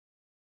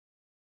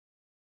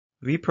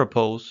We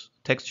propose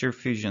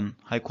TextureFusion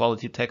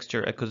high-quality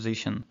texture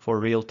acquisition for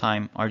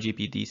real-time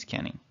RGB-D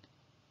scanning.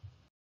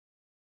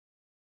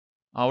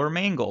 Our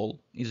main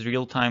goal is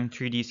real-time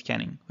 3D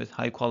scanning with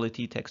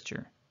high-quality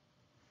texture.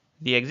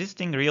 The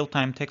existing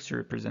real-time texture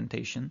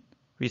representation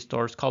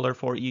restores color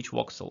for each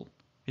voxel,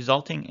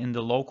 resulting in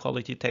the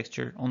low-quality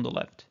texture on the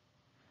left.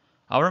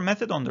 Our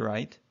method on the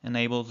right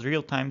enables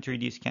real-time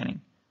 3D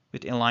scanning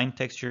with aligned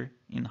texture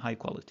in high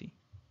quality.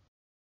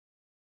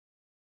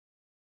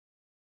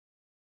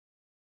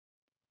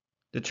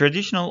 The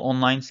traditional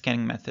online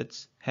scanning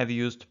methods have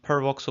used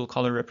per-voxel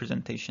color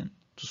representation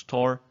to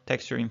store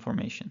texture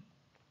information.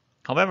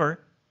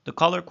 However, the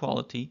color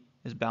quality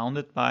is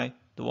bounded by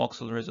the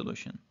voxel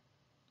resolution.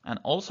 And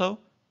also,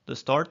 the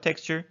stored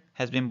texture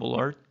has been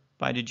blurred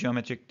by the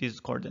geometric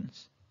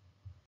discordance.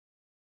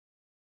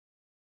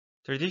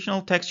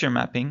 Traditional texture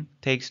mapping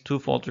takes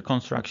twofold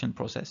reconstruction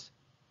process,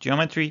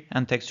 geometry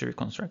and texture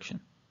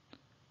reconstruction.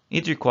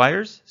 It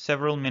requires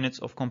several minutes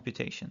of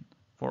computation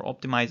for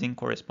optimizing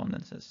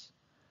correspondences.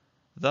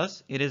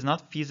 Thus, it is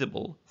not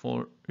feasible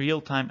for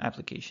real-time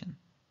application.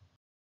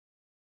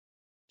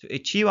 To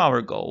achieve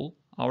our goal,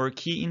 our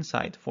key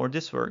insight for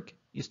this work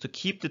is to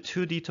keep the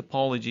 2D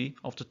topology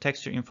of the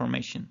texture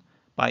information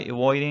by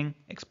avoiding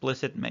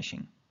explicit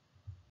meshing.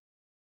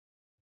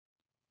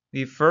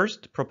 We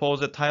first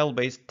propose a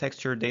tile-based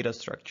texture data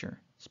structure,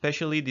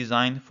 specially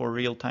designed for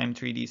real-time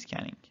 3D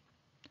scanning.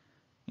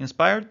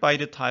 Inspired by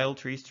the tile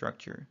tree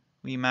structure,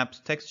 we map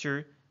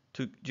texture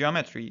to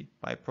geometry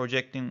by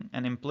projecting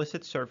an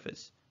implicit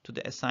surface to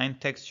the assigned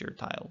texture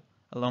tile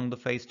along the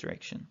face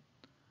direction.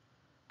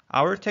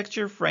 Our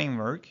texture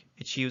framework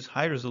achieves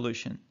high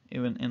resolution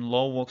even in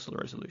low voxel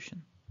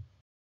resolution.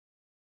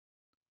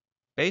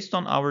 Based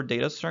on our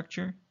data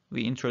structure,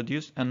 we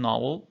introduce a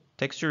novel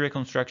texture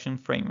reconstruction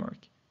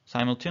framework,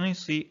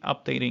 simultaneously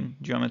updating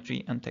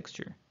geometry and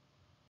texture.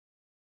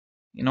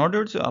 In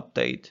order to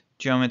update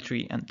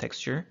geometry and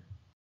texture,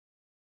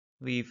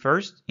 we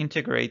first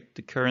integrate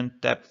the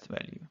current depth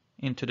value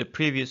into the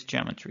previous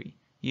geometry,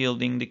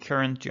 yielding the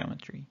current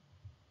geometry.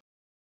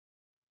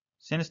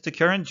 Since the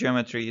current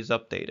geometry is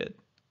updated,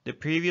 the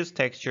previous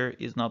texture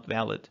is not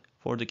valid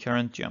for the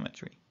current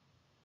geometry.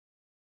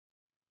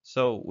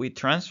 So we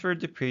transfer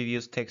the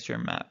previous texture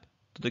map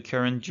to the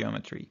current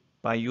geometry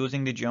by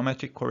using the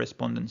geometric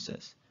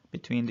correspondences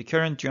between the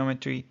current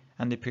geometry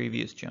and the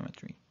previous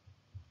geometry.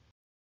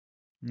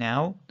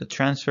 Now the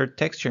transferred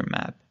texture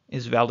map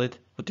is valid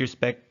with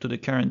respect to the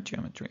current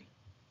geometry.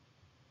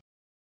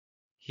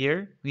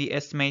 Here we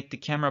estimate the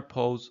camera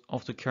pose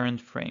of the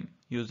current frame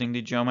using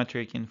the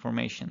geometric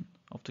information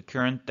of the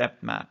current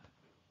depth map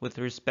with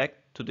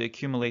respect to the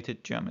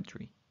accumulated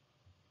geometry.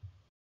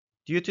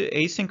 Due to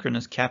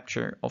asynchronous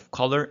capture of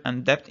color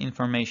and depth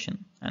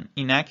information and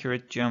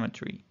inaccurate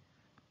geometry,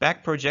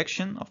 back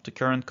projection of the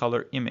current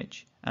color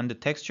image and the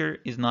texture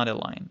is not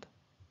aligned.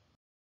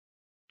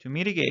 To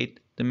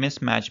mitigate the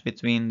mismatch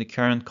between the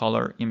current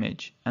color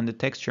image and the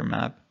texture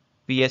map,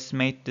 we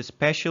estimate the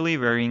spatially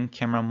varying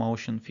camera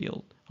motion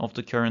field of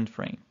the current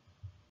frame.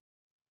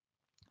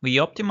 We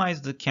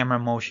optimize the camera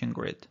motion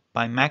grid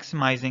by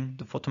maximizing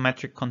the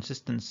photometric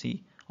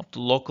consistency of the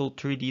local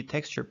 3D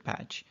texture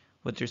patch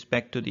with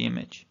respect to the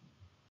image.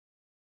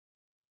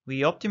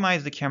 We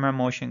optimize the camera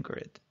motion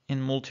grid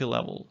in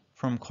multi-level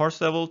from coarse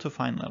level to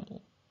fine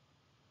level.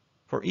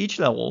 For each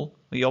level,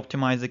 we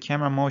optimize the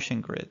camera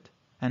motion grid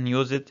and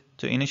use it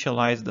to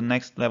initialize the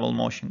next level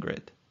motion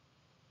grid.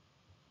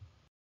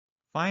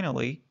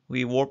 Finally,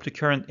 we warp the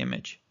current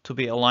image to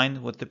be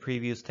aligned with the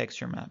previous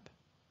texture map.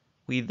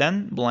 We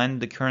then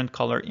blend the current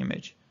color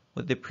image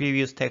with the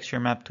previous texture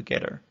map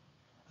together,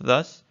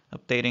 thus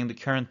updating the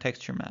current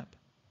texture map.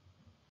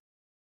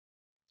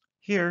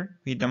 Here,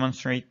 we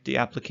demonstrate the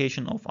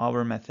application of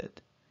our method.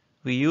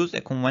 We use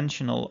a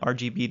conventional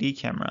RGB-D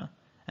camera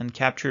and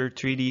capture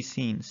 3D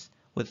scenes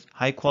with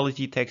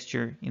high-quality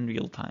texture in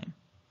real time.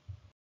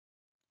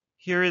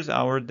 Here is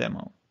our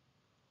demo.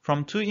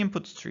 From two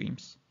input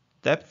streams,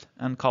 depth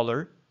and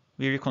color,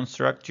 we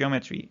reconstruct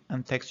geometry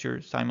and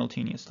texture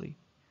simultaneously.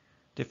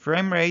 The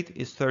frame rate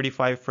is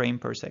 35 frames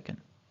per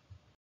second.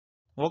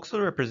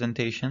 Voxel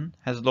representation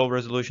has low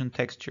resolution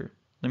texture,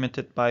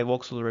 limited by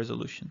voxel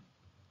resolution.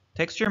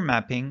 Texture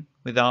mapping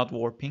without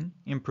warping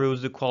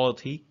improves the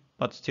quality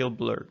but still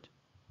blurred.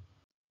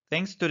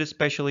 Thanks to the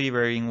spatially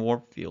varying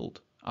warp field,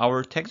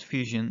 our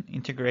TextureFusion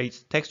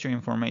integrates texture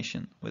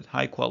information with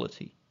high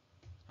quality.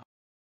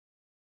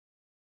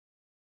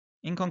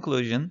 In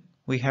conclusion,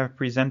 we have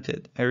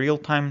presented a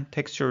real-time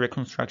texture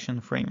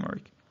reconstruction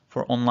framework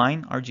for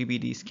online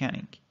RGB-D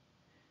scanning.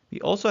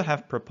 We also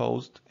have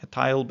proposed a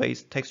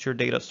tile-based texture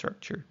data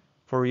structure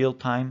for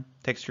real-time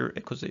texture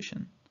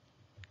acquisition.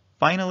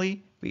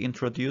 Finally, we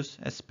introduce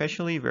a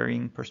spatially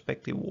varying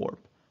perspective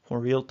warp for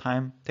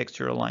real-time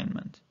texture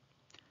alignment.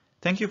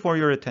 Thank you for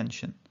your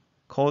attention.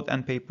 Code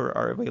and paper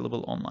are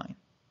available online.